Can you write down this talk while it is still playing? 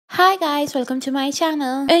Hi guys, welcome to my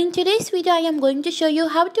channel. In today's video, I am going to show you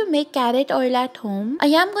how to make carrot oil at home. I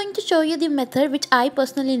am going to show you the method which I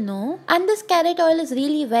personally know, and this carrot oil is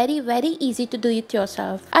really very easy to do it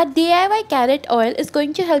yourself. A DIY carrot oil is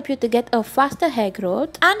going to help you to get a faster hair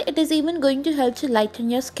growth, and it is even going to help to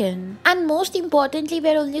lighten your skin. And most importantly, we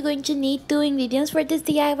are only going to need 2 ingredients for this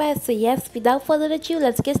DIY. So yes, without further ado,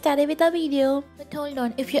 let's get started with our video. But hold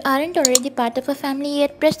on, if you aren't already part of a family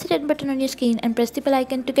yet, press the red button on your screen and press the bell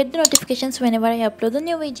icon to get the notifications whenever I upload a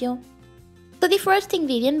new video. So the first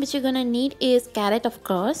ingredient which you're gonna need is carrot, of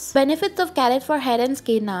course. Benefits of carrot for hair and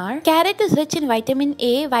skin are: carrot is rich in vitamin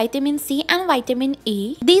A, vitamin C and vitamin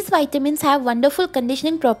E. These vitamins have wonderful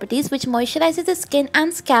conditioning properties which moisturizes the skin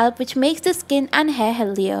and scalp, which makes the skin and hair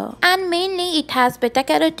healthier. And mainly it has beta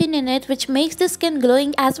carotene in it, which makes the skin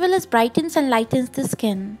glowing as well as brightens and lightens the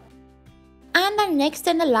skin. And the next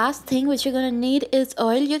and the last thing which you're gonna need is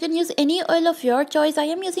oil. You can use any oil of your choice. I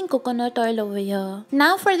am using coconut oil over here.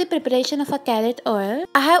 Now for the preparation of a carrot oil,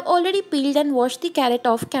 I have already peeled and washed the carrot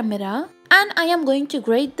off camera. And I am going to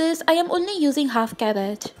grate this. I am only using half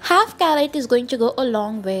carrot. Half carrot is going to go a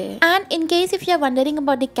long way. And in case if you are wondering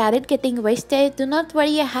about the carrot getting wasted, do not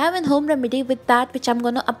worry, I have a home remedy with that which I'm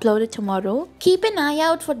gonna upload it tomorrow. Keep an eye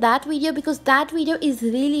out for that video because that video is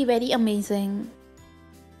really very amazing.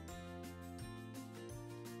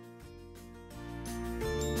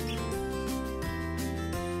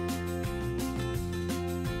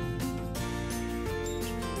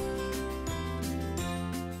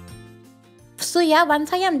 So yeah,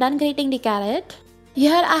 once I am done grating the carrot,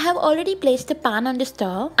 here I have already placed the pan on the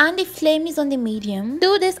stove and the flame is on the medium.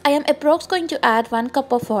 To this I am approx going to add 1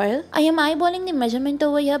 cup of oil. I am eyeballing the measurement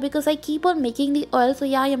over here because I keep on making the oil, so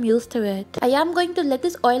yeah, I am used to it. I am going to let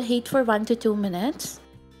this oil heat for 1 to 2 minutes.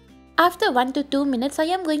 After 1 to 2 minutes, I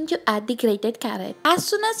am going to add the grated carrot. As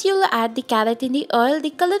soon as you add the carrot in the oil,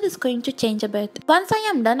 the color is going to change a bit. Once I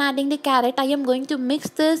am done adding the carrot, I am going to mix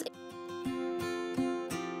this.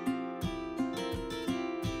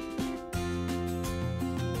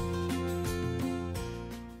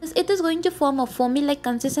 It is going to form a foamy like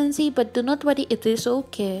consistency, but do not worry, it is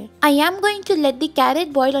okay. I am going to let the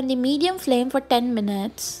carrot boil on the medium flame for 10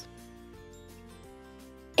 minutes.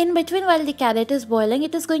 In between, while the carrot is boiling,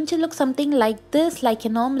 it is going to look something like this, like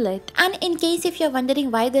an omelette. And in case if you are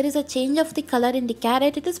wondering why there is a change of the color in the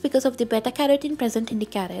carrot, it is because of the beta carotene present in the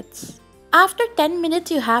carrots. After 10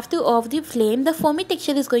 minutes, you have to off the flame. The foamy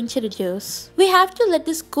texture is going to reduce. We have to let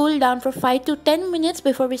this cool down for 5 to 10 minutes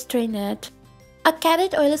before we strain it. A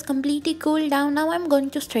carrot oil is completely cooled down. Now I'm going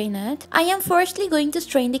to strain it. I am firstly going to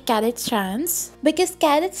strain the carrot strands because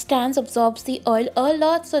carrot strands absorbs the oil a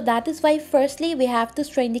lot, so that is why firstly we have to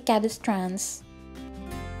strain the carrot strands.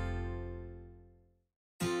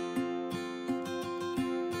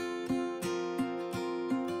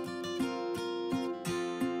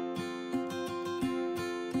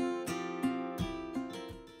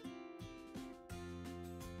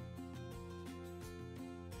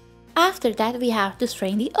 After that, we have to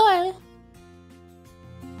strain the oil.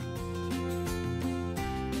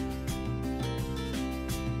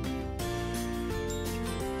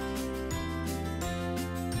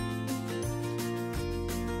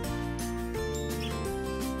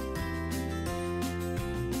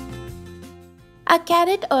 Our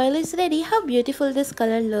carrot oil is ready. How beautiful this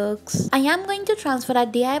color looks. I am going to transfer our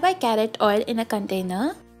DIY carrot oil in a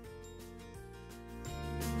container.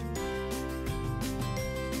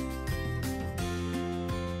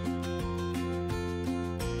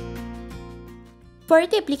 For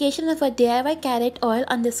the application of a DIY carrot oil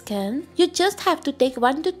on the skin, you just have to take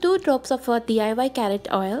 1 to 2 drops of a DIY carrot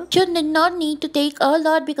oil. You did not need to take a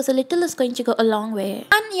lot because a little is going to go a long way.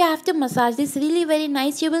 And you have to massage this really very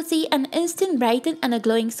nice. You will see an instant brighten and a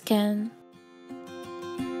glowing skin.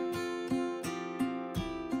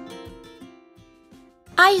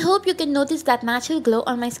 I hope you can notice that natural glow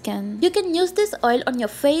on my skin. You can use this oil on your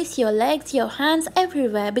face, your legs, your hands,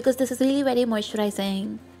 everywhere because this is really very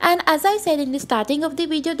moisturizing. And as I said in the starting of the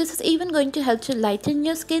video, this is even going to help to lighten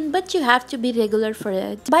your skin, but you have to be regular for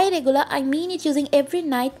it. By regular, I mean it using every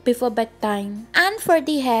night before bedtime. And for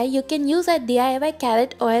the hair, you can use a DIY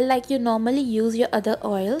carrot oil like you normally use your other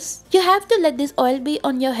oils. You have to let this oil be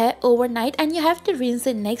on your hair overnight and you have to rinse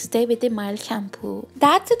it next day with a mild shampoo.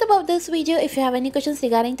 That's it about this video. If you have any questions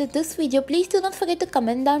regarding to this video, please do not forget to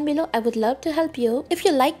comment down below. I would love to help you. If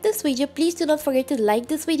you like this video, please do not forget to like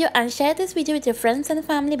this video and share this video with your friends and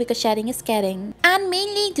family because sharing is caring. And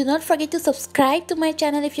mainly, do not forget to subscribe to my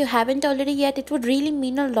channel if you haven't already yet. It would really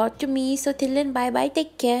mean a lot to me. So till then, bye bye,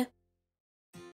 take care.